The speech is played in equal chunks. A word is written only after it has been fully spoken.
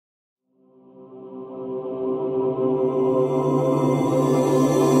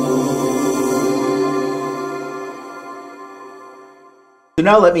So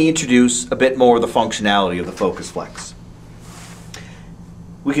now let me introduce a bit more of the functionality of the Focus Flex.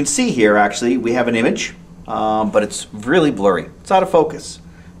 We can see here actually we have an image, but it's really blurry. It's out of focus.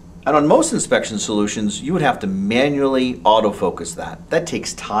 And on most inspection solutions, you would have to manually autofocus that. That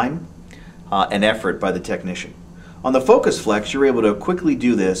takes time and effort by the technician. On the Focus Flex, you're able to quickly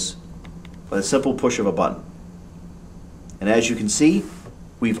do this by a simple push of a button. And as you can see,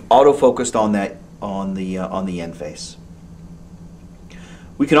 we've autofocused on that on the end face.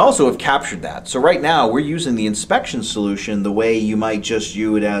 We can also have captured that. So right now we're using the inspection solution the way you might just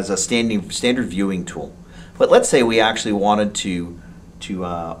view it as a standard viewing tool. But let's say we actually wanted to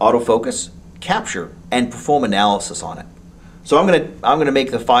autofocus, capture, and perform analysis on it. So I'm gonna make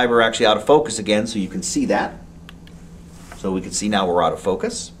the fiber actually out of focus again so you can see that. So we can see now we're out of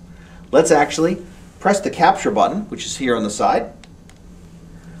focus. Let's actually press the capture button, which is here on the side.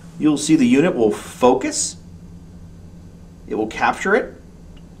 You'll see the unit will focus. It will capture it.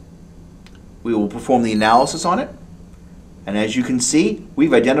 We will perform the analysis on it. And as you can see,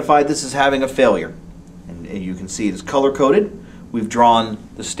 we've identified this as having a failure. And you can see it's color-coded. We've drawn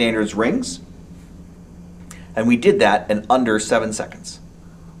the standards rings. And we did that in under 7 seconds.